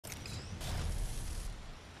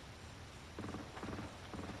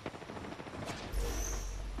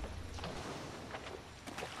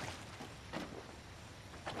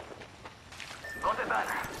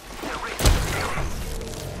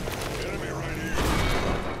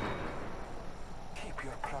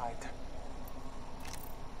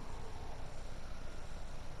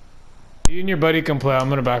You and your buddy can play. I'm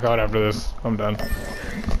gonna back out after this. I'm done.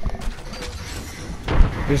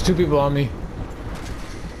 There's 2 people on me.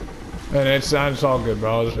 And it's all good,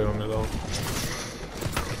 bro. I'll just hit them though.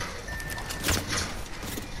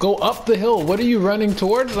 Go up the hill. What are you running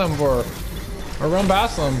towards them for? Or run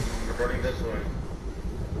past them. We're running this way.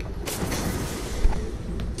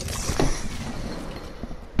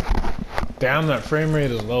 Damn, that frame rate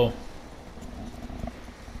is low.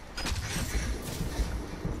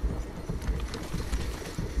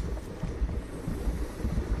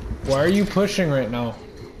 Why are you pushing right now?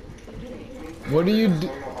 What do you do?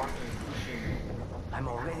 I'm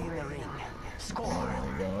already in the ring. Score.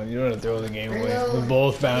 Oh my God, you don't have to throw the game away with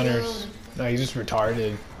both banners. No, you just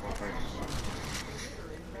retarded.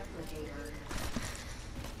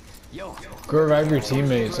 Yo. Go revive your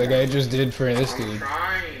teammates like I just did for this dude. I'm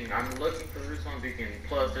trying. I'm looking for this on beacon.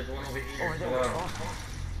 Plus, there's one over here as well.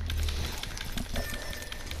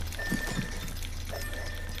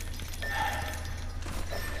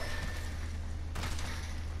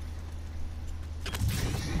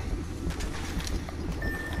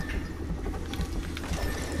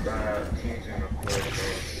 Team's gonna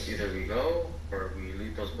push. Either we go or we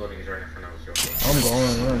leave those buildings right in front of us. I'm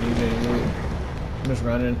going. I don't need any loot. I'm just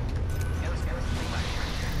running.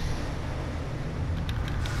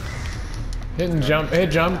 Hit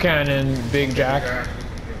jump cannon, Big Jack.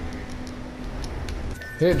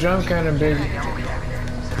 Hit jump cannon, Big.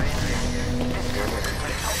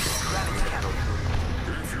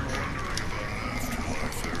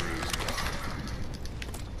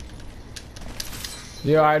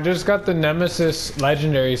 Yo, I just got the Nemesis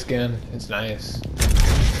legendary skin. It's nice. It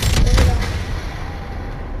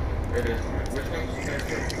is. Which one's you guys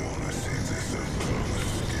get?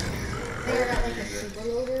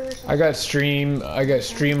 I got streamlined.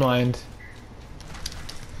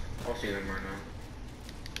 I'll see them right now.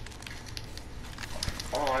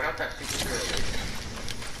 Oh, I got that super good.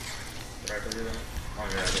 Did I have to do that? Oh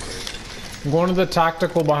yeah, I did it. I'm going to the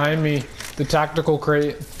tactical behind me. The tactical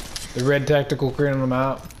crate. The red tactical crate on the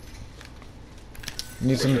map.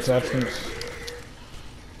 Need some attachments.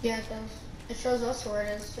 Yeah, it does. It shows us where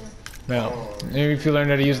it is too. Yeah. Maybe if you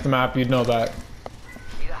learned how to use the map, you'd know that.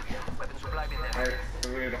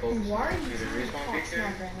 Why are you respawn beacon?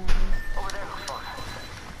 right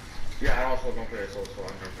Yeah, I also don't play it so I'm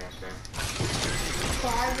not gonna stand. So I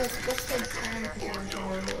just this takes time to get into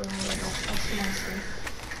it. That's nice.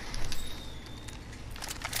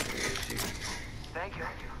 Thank you.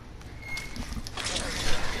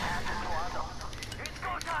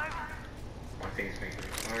 My thing's making it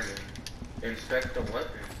harder. Inspect the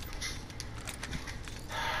weapon.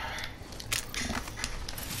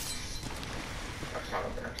 That's not a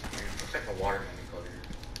bad thing. Looks like a watermelon color.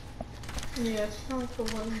 Yeah, it's not the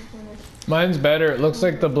one finish. Mine's better. It looks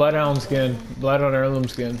like the Bloodhound skin. Bloodhound Heirloom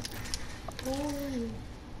skin.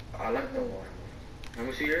 I like the watermelon. Let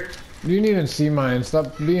me see yours. You didn't even see mine.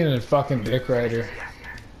 Stop being a fucking dick rider.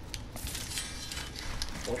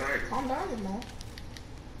 What are you? Calm down, Mo.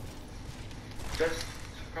 Just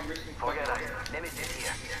come recently. Forget I Nemesis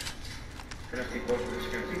here. Gonna see both of the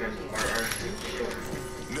skins you guys are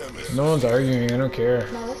arguing. No one's arguing. I don't care.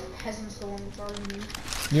 No, this peasant's the one that's arguing.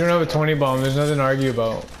 You don't have a 20 bomb. There's nothing to argue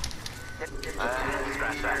about.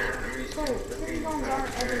 Scratch that. So, 20 bombs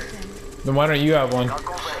aren't everything. Then why don't you have one?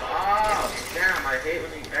 Ah, damn! I hate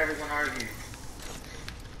when everyone argues.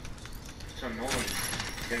 It's annoying.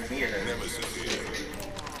 Can be it.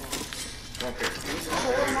 Okay. So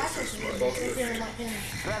what am I supposed to do? Sit here and let him.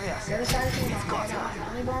 The other side of the bomb, I got a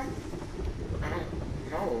money bomb. I don't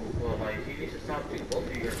know, but like, he needs to stop doing both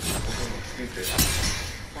of you guys doing stupid.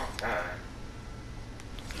 It's not bad.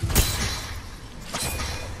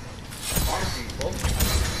 Honestly, both.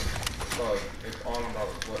 But it's all about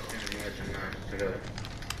what skins you guys can match together.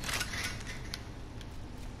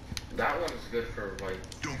 That one's good for like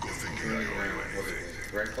green and what is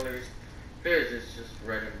it, red colors. His is just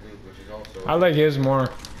red and blue, which is also. I like his more.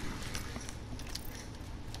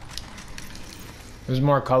 There's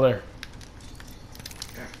more color.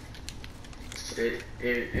 Yeah.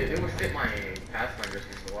 It would fit my Pathfinder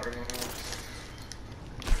since the watermelon.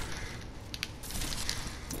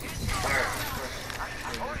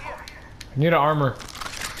 I need an armor.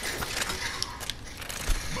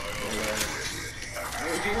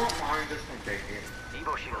 Do you want mine just from taking?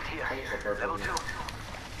 Evo shield here. Level 2.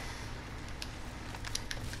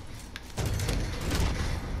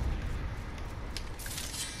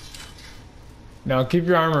 Now keep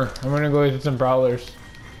your armor. I'm gonna go get some prowlers.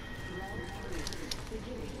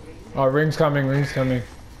 Oh, ring's coming, ring's coming.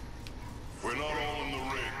 We're not all in the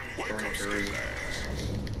ring. What comes next?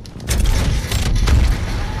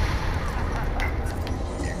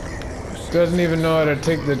 Doesn't even know how to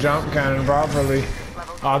take the jump cannon properly.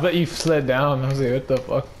 Oh, I thought you slid down. I was like, what the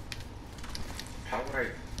fuck? How would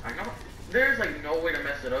I know. There's like no way to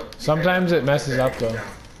mess it up. Sometimes it messes up though. And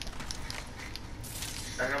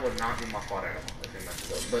that would not be my fault at all if it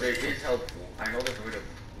messes up. But it is helpful. I know there's a way to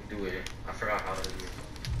do it. I forgot how to do it.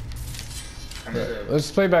 And Let's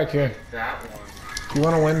play back here. that one. If you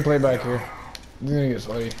want to win, play back here. You're gonna get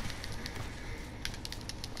sweaty.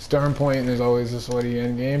 Storm Point is always a sweaty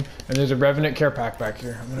end game. And there's a Revenant care pack back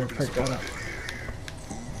here. I'm gonna pick that up.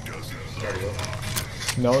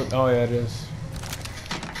 No, oh yeah, it is.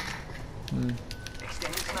 Alright,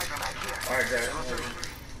 Dad.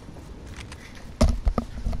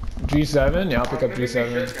 G7? Yeah, I'll pick up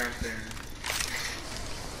G7.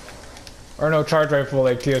 Or no, charge rifle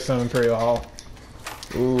like TSM Imperial Hall.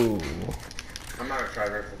 Ooh. I'm not a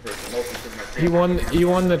charge rifle person. Mostly because my He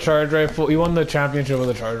won the charge rifle. He won the championship with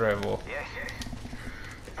a charge rifle.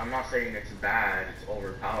 I'm not saying it's bad, it's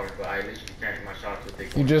overpowered, but I literally can't hit my shots with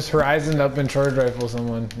it. You just horizoned up and charge rifle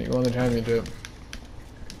someone. You won the championship.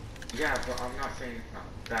 Yeah, but I'm not saying it's not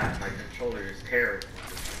bad. My controller is terrible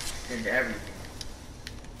in everything.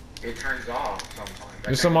 It turns off sometimes.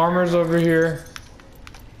 There's some armors over here.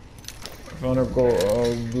 Vulnerable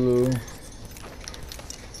blue.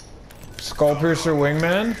 Skull Piercer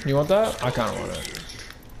Wingman. You want that? I kind of want it.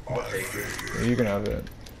 I'll take it. Yeah, you can have it.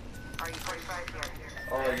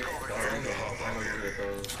 Oh, you can start. I know you're good at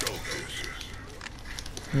those.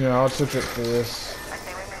 Yeah, I'll switch it for this.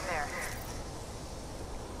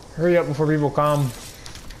 Hurry up before people come.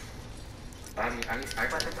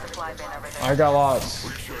 I got lots.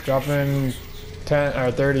 Drop in 10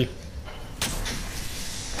 or 30.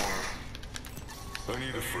 I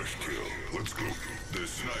need a fresh kill. Let's go. The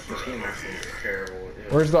sniper. Terrible.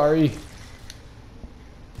 Where's the RE?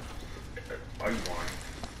 Are you lying?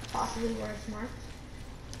 Possibly where it's marked.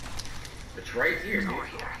 It's right here, dude.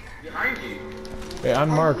 Behind you. Yeah,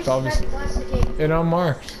 unmarked, obviously. It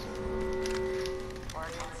unmarked.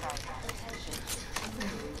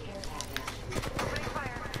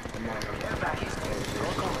 Come on, come on.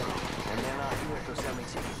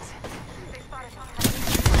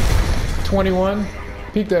 21.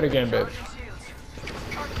 Peek that again, bitch.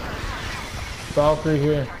 Valkyrie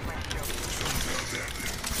here.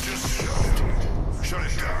 Shut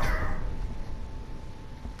it down.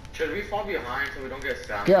 Should we fall behind so we don't get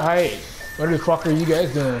stabbed? Get height. What the fuck are you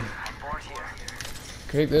guys doing?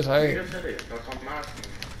 Take this You height. just said it. That's what I'm asking.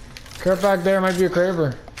 Kurt back there might be a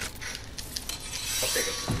Kraber. I'll take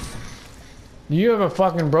it. You have a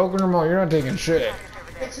fucking broken remote. You're not taking shit.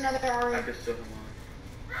 It's another I RE. could still come on.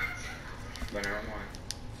 But never mind.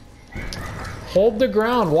 Hold the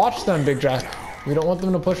ground. Watch them, Big Jack. We don't want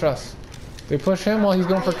them to push us. They push him while he's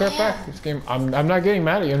going for Kurt back. This game. I'm not getting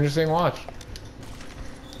mad at you. I'm just saying watch.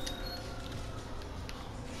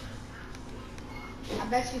 I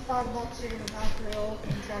bet you $5 you're gonna Valkyrie ult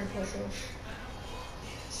and try to push us.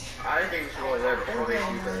 I think we should go there before they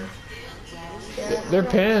do that. Yeah, They're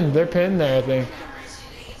pinned. They're pinned there, I think.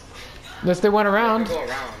 Unless they went around. Go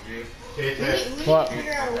around, dude. we need What? to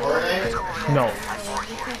figure out a way. No.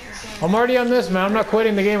 I'm already on this, man. I'm not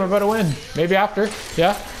quitting the game. We're about to win. Maybe after.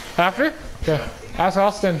 Yeah? After? Okay. Ask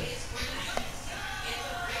Austin.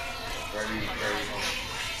 Ready.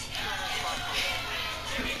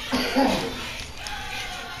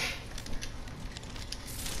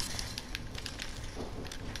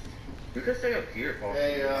 We could stay up here, Paul.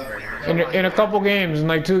 In a couple games, in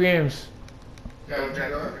like 2 games. Go,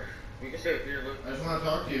 Jack. We can stay up here, look. I just want to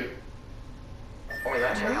talk to you. Oh,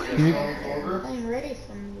 that's right. You- I'm ready.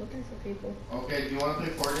 So I'm looking for people. Okay, do you want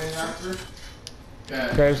to play Fortnite after?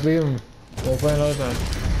 Okay. Okay, just leave them. We'll play another time.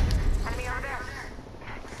 Enemy over there.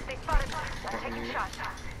 They spotted us. I'm taking shots.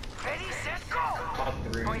 Ready, set, go! Top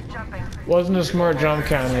 3. Boys jumping. Wasn't a smart jump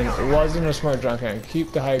cannon. It wasn't a smart jump cannon.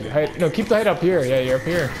 Keep the height. No, keep the height up here. Yeah, you're up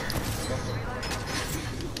here.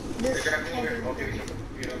 This Okay,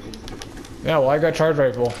 Yeah, well, I got charge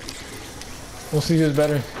rifle. We'll see who's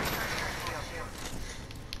better.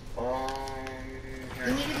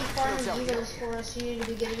 You need to be farming Egos for us. You need to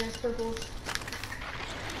be getting us purples.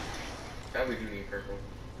 That we do need purple.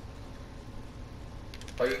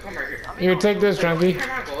 Oh, you come right here. Here, take this, Chunky. Can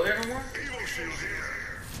I go there no more?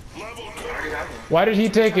 I already have one. Why did he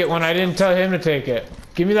take it when I didn't tell him to take it?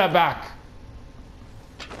 Give me that back.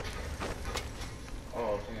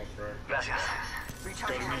 Oh, it's almost right. Gracias.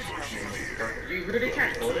 Recharging my shield. You really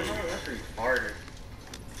can't go there no more? That's retarded.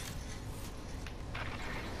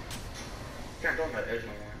 Can't go on that edge no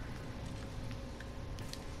more.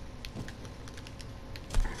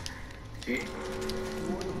 See?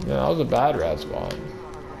 Yeah, that was a bad rat spawn.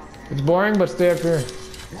 It's boring, but stay up here.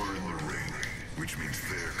 We're in the ring.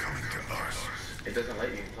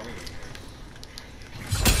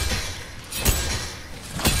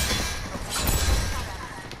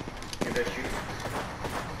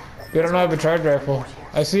 They don't have a charge rifle.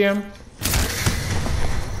 I see him.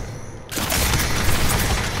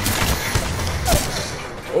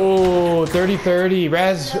 Oh, 30-30.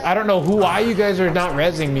 Res, I don't know why you guys are not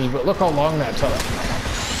rezzing me, but look how long that took.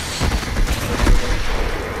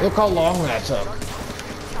 Look how long that took.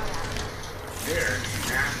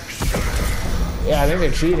 Yeah, I think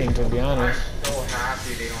they're cheating, to be honest. I'm so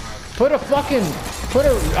happy they don't have. Put a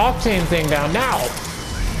octane thing down now.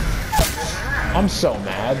 I'm so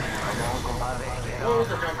mad. What was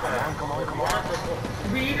the jump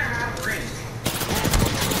pad? We need to have rings.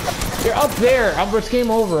 You're up there. It's game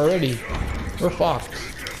over already. We're fucked.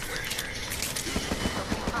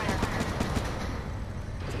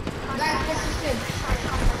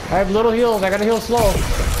 I have little heals. I gotta heal slow.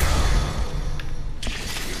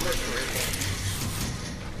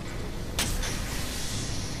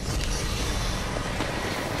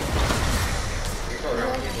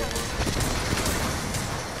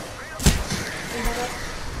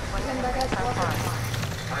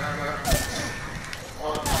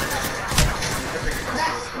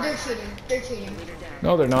 They're cheating.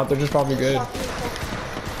 No, they're not. They're just probably good.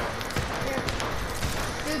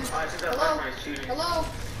 Dude, hello? Hello?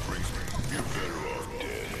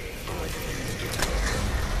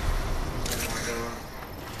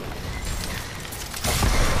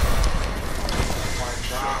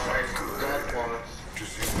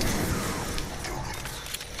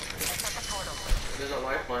 There's a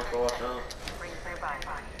lifeline, so watch out.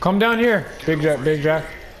 Come down here, Big Jack. Big Jack.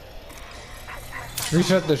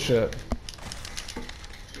 Reset this shit.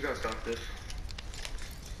 You gotta stop this.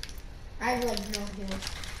 I have like no heals.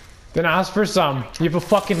 Then ask for some. You have a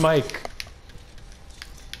fucking mic.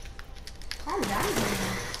 Calm down, man.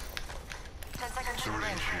 10 seconds to the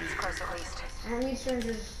ring. It's close at least. I don't need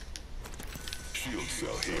syringes. Shield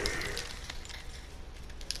cell here.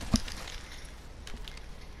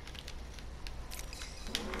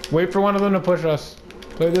 Wait for one of them to push us.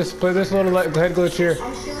 Play this little head glitch here.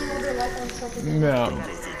 I'm stealing over life on stuff. No.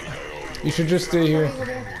 You should just stay here.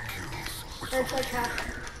 It's like half.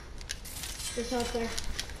 There's no up there.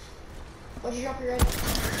 What'd you drop your red?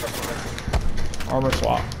 Armor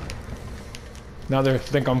swap. Now they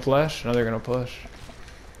think I'm flesh. Now they're gonna push.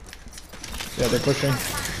 Yeah, they're pushing.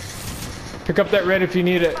 Pick up that red if you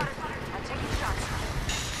need it.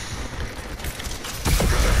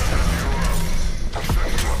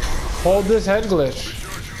 Hold this head glitch.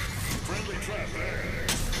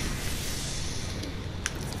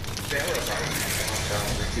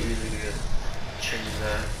 It's easy to change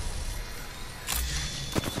that.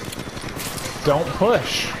 Don't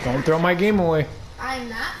push. Don't throw my game away. I'm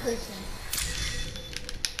not pushing.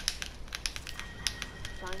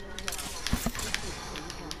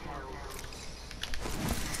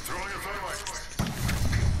 Throwing a thermite.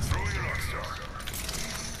 Throwing an arc star.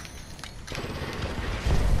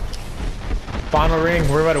 Final ring.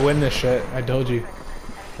 We're about to win this shit. I told you.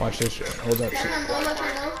 Watch this shit. Hold that shit. Left on low, left on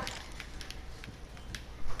low.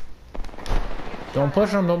 Don't push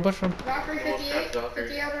him. Don't push him. Valkyrie 58.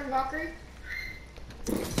 50 out on Valkyrie.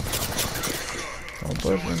 Don't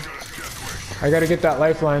push him. I gotta get that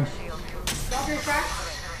lifeline. Valkyrie cracked.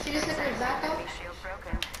 She just hit her back up. Shield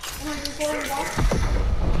broken. 104 on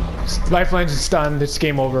Valkyrie. Lifeline's stunned. It's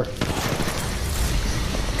game over.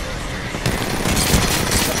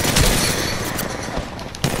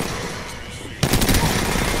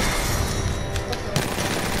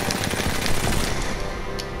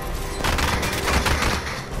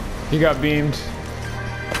 He got beamed.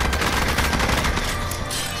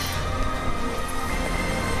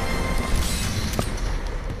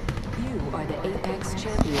 You are the Apex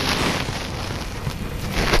champion.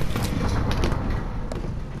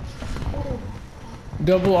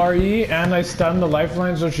 Double RE, and I stunned the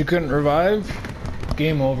lifeline so she couldn't revive.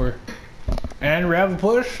 Game over. And Rev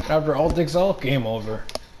push after Alt XL, game over.